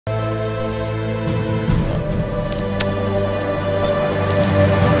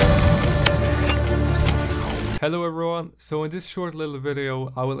Hello everyone, so in this short little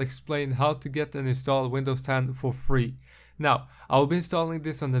video I will explain how to get and install Windows 10 for free. Now, I will be installing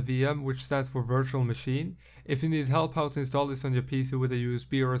this on the VM, which stands for virtual machine. If you need help how to install this on your PC with a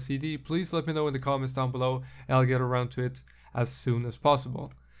USB or a CD, please let me know in the comments down below and I'll get around to it as soon as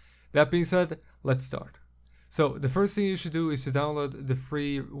possible. That being said, let's start. So the first thing you should do is to download the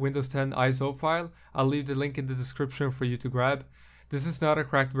free Windows 10 ISO file. I'll leave the link in the description for you to grab. This is not a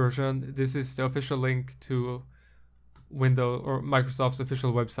cracked version, this is the official link to Windows or Microsoft's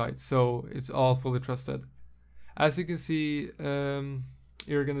official website, so it's all fully trusted. As you can see,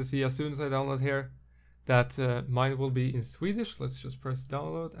 you're gonna see as soon as I download here that mine will be in Swedish. Let's just press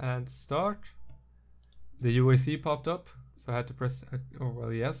download and start. The UAC popped up, so I had to press,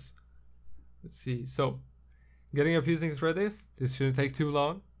 yes. Let's see, so getting a few things ready. This shouldn't take too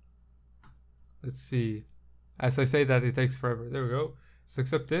long. Let's see. As I say that, it takes forever. There we go. So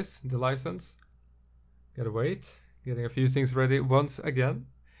accept this, the license. Gotta wait. Getting a few things ready once again.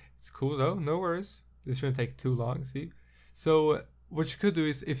 It's cool though, no worries. This shouldn't take too long, see? So what you could do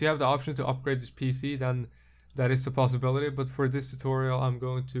is, if you have the option to upgrade this PC, then that is a possibility. But for this tutorial, I'm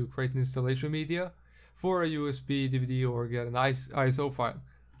going to create an installation media for a USB, DVD, or get an ISO file.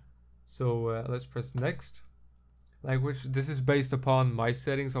 So let's press next. Language, this is based upon my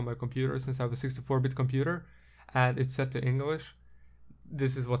settings on my computer, since I have a 64-bit computer and it's set to English.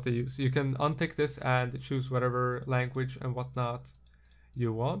 This is what they use. You can untick this and choose whatever language and whatnot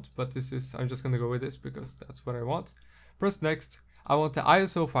you want, but this is, I'm just gonna go with this because that's what I want. Press next. I want the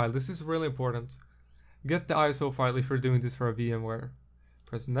ISO file. This is really important. Get the ISO file if you're doing this for a VMware.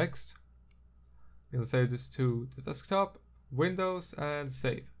 Press next. I'm gonna save this to the desktop, Windows, and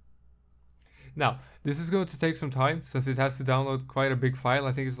save. Now, this is going to take some time since it has to download quite a big file.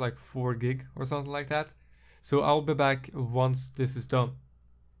 I think it's like 4 gig or something like that. So I'll be back once this is done.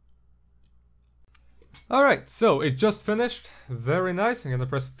 Alright, so it just finished. Very nice. I'm gonna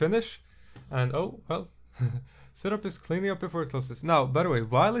press finish. And oh, well, setup is cleaning up before it closes. Now, by the way,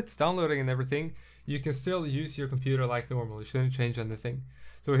 while it's downloading and everything, you can still use your computer like normal. You shouldn't change anything.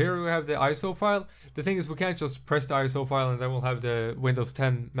 So here we have the ISO file. The thing is, we can't just press the ISO file and then we'll have the Windows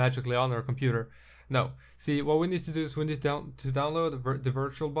 10 magically on our computer. No. See, what we need to do is we need to download the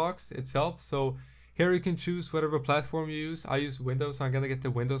VirtualBox itself. So here you can choose whatever platform you use. I use Windows, so I'm gonna get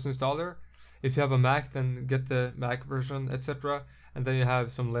the Windows installer. If you have a Mac, then get the Mac version, etc. And then you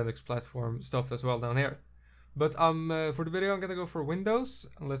have some Linux platform stuff as well down here. But for the video, I'm gonna go for Windows.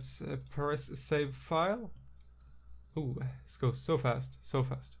 Let's press save file. Ooh, this goes so fast, so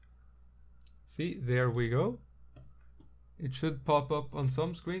fast. See, there we go. It should pop up on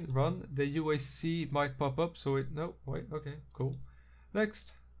some screen. Run. The UAC might pop up, so it, no, wait, okay, cool.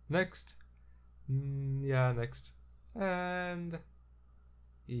 Next, next. Yeah, next. And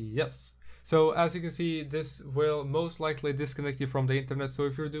yes. So as you can see, this will most likely disconnect you from the internet. So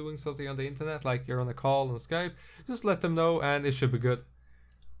if you're doing something on the internet, like you're on a call on Skype, just let them know and it should be good.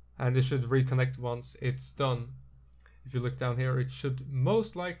 And it should reconnect once it's done. If you look down here, it should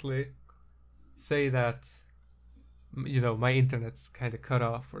most likely say that, you know, my internet's kind of cut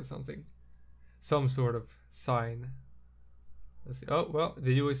off or something. Some sort of sign. Let's see. Oh, well,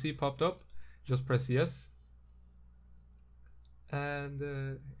 the UAC popped up. Just press yes.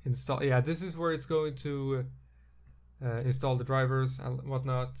 And install. Yeah, this is where it's going to install the drivers and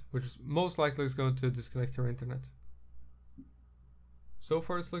whatnot, which is most likely is going to disconnect your internet. So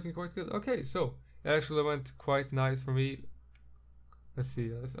far, it's looking quite good. Okay, so it actually went quite nice for me. Let's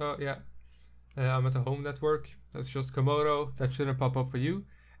see. Oh, yeah. I'm at the home network. That's just Komodo. That shouldn't pop up for you.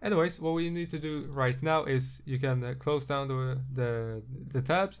 Anyways, what we need to do right now is you can close down the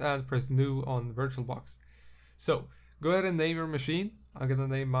tabs and press new on VirtualBox. So go ahead and name your machine. I'm gonna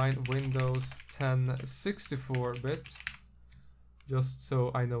name mine Windows 10 64-bit, just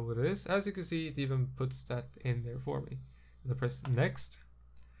so I know what it is. As you can see, it even puts that in there for me. I'm gonna press next.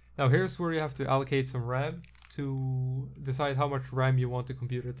 Now here's where you have to allocate some RAM to decide how much RAM you want the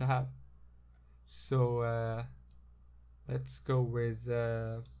computer to have. So let's go with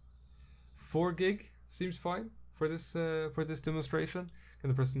 4 gig. Seems fine for this demonstration.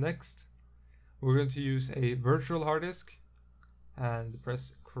 Gonna press next. We're going to use a virtual hard disk and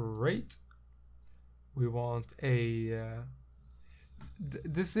press create. We want a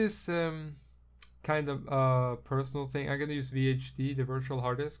this is kind of a personal thing. I'm gonna use VHD, the virtual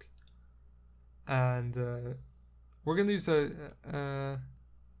hard disk, and we're gonna use a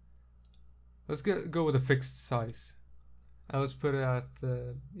let's go with a fixed size, and let's put it at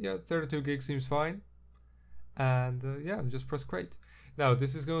yeah, 32 gigs seems fine, and yeah, just press create. Now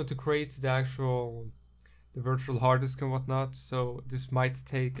this is going to create the actual the virtual hard disk and whatnot, so this might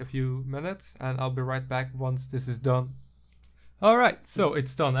take a few minutes, and I'll be right back once this is done. Alright, so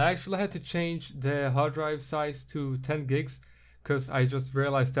it's done. I actually had to change the hard drive size to 10 gigs because I just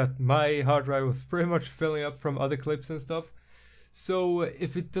realized that my hard drive was pretty much filling up from other clips and stuff. So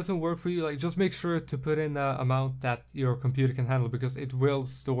if it doesn't work for you, like, just make sure to put in the amount that your computer can handle, because it will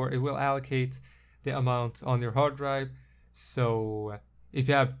allocate the amount on your hard drive. So if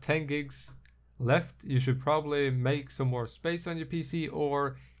you have 10 gigs left, you should probably make some more space on your PC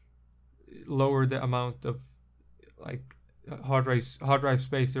or lower the amount of like hard drive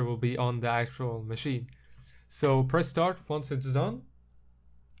space there will be on the actual machine. So press start once it's done.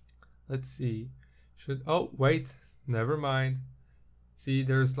 Let's see. Oh wait, never mind. See,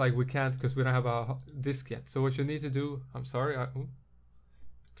 there's like, we can't because we don't have a disk yet. So what you need to do, I'm sorry,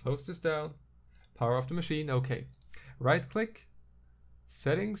 close this down, power off the machine. Okay, right click,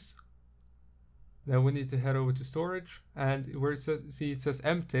 settings. Then we need to head over to storage, and where it says, see, it says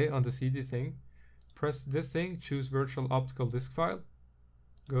empty on the CD thing. Press this thing, choose virtual optical disk file.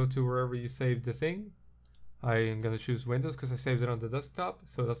 Go to wherever you saved the thing. I am gonna choose Windows because I saved it on the desktop.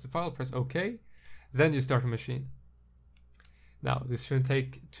 So that's the file. Press OK. Then you start a machine. Now this shouldn't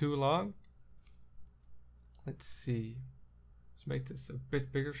take too long. Let's see. Let's make this a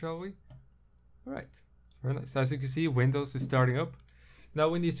bit bigger, shall we? All right. Very nice. As you can see, Windows is starting up. Now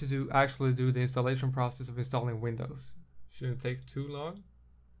we need to actually do the installation process of installing Windows. Shouldn't take too long.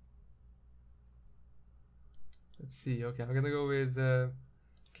 Let's see. Okay, I'm gonna go with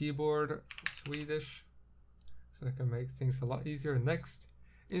keyboard Swedish, so I can make things a lot easier. Next,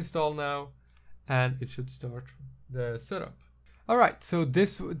 install now, and it should start the setup. All right, so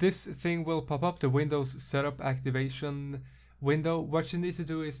this thing will pop up, the Windows setup activation window. What you need to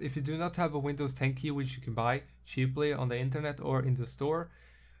do is, if you do not have a Windows 10 key, which you can buy cheaply on the internet or in the store,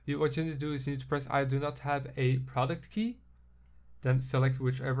 what you need to do is you need to press I do not have a product key. Then select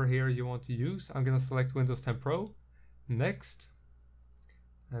whichever here you want to use. I'm going to select Windows 10 Pro. Next.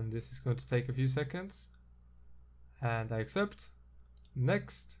 And this is going to take a few seconds. And I accept.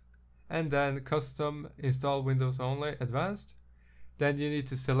 Next. And then custom install Windows only advanced. Then you need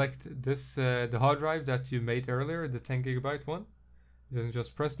to select this the hard drive that you made earlier, the 10 gigabyte one. Then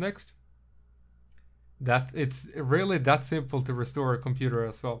just press next. It's really that simple to restore a computer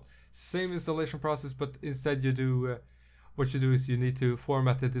as well. Same installation process, but instead you do what you do is you need to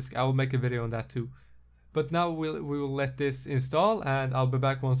format the disk. I will make a video on that too. But now we will let this install, and I'll be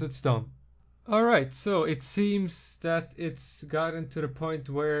back once it's done. Alright, so it seems that it's gotten to the point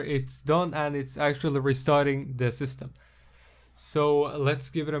where it's done and it's actually restarting the system. So let's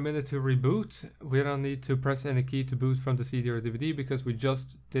give it a minute to reboot. We don't need to press any key to boot from the CD or DVD because we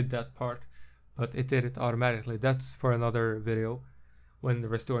just did that part, but it did it automatically. That's for another video when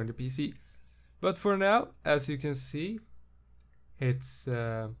restoring the PC. But for now, as you can see, it's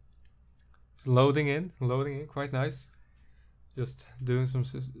loading in, quite nice. Just doing some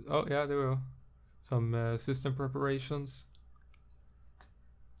oh yeah, there we go. Some system preparations.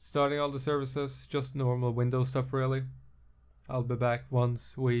 Starting all the services, just normal Windows stuff really. I'll be back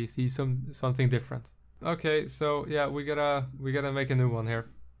once we see something different. Okay, so yeah, we gotta make a new one here.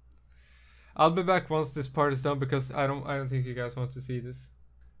 I'll be back once this part is done because I don't think you guys want to see this.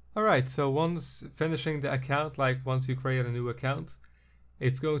 Alright, so once finishing the account, like once you create a new account,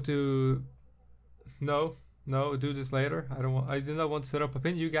 it's going to no, do this later. I do not want to set up a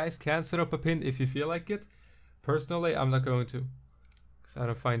pin. You guys can set up a pin if you feel like it. Personally, I'm not going to, because I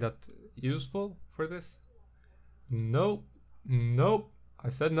don't find that useful for this. Nope.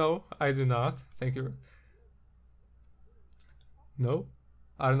 I said no, I do not. Thank you. No,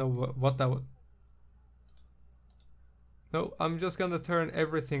 I don't know what that was. No, I'm just gonna turn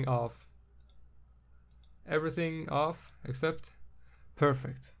everything off. Everything off except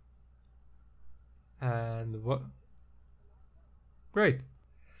perfect. And what? Great.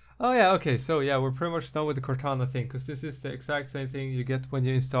 Oh yeah, okay, so yeah, we're pretty much done with the Cortana thing, because this is the exact same thing you get when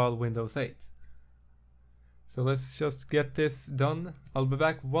you install Windows 8. So let's just get this done. I'll be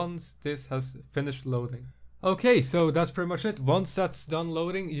back once this has finished loading. Okay, so that's pretty much it. Once that's done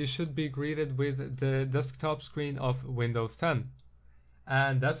loading, you should be greeted with the desktop screen of Windows 10.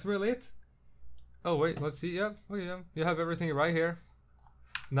 And that's really it. Oh wait, let's see. Yeah, oh yeah, you have everything right here.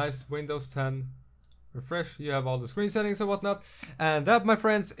 Nice Windows 10. Refresh, you have all the screen settings and whatnot. And that, my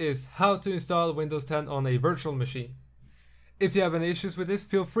friends, is how to install Windows 10 on a virtual machine. If you have any issues with this,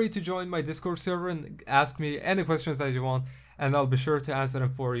 feel free to join my Discord server and ask me any questions that you want, and I'll be sure to answer them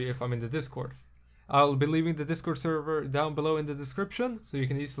for you if I'm in the Discord. I'll be leaving the Discord server down below in the description, so you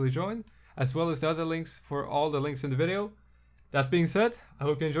can easily join, as well as the other links for all the links in the video. That being said, I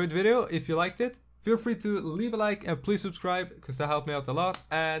hope you enjoyed the video. If you liked it, feel free to leave a like and please subscribe because that helped me out a lot.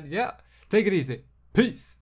 And yeah, take it easy. Peace.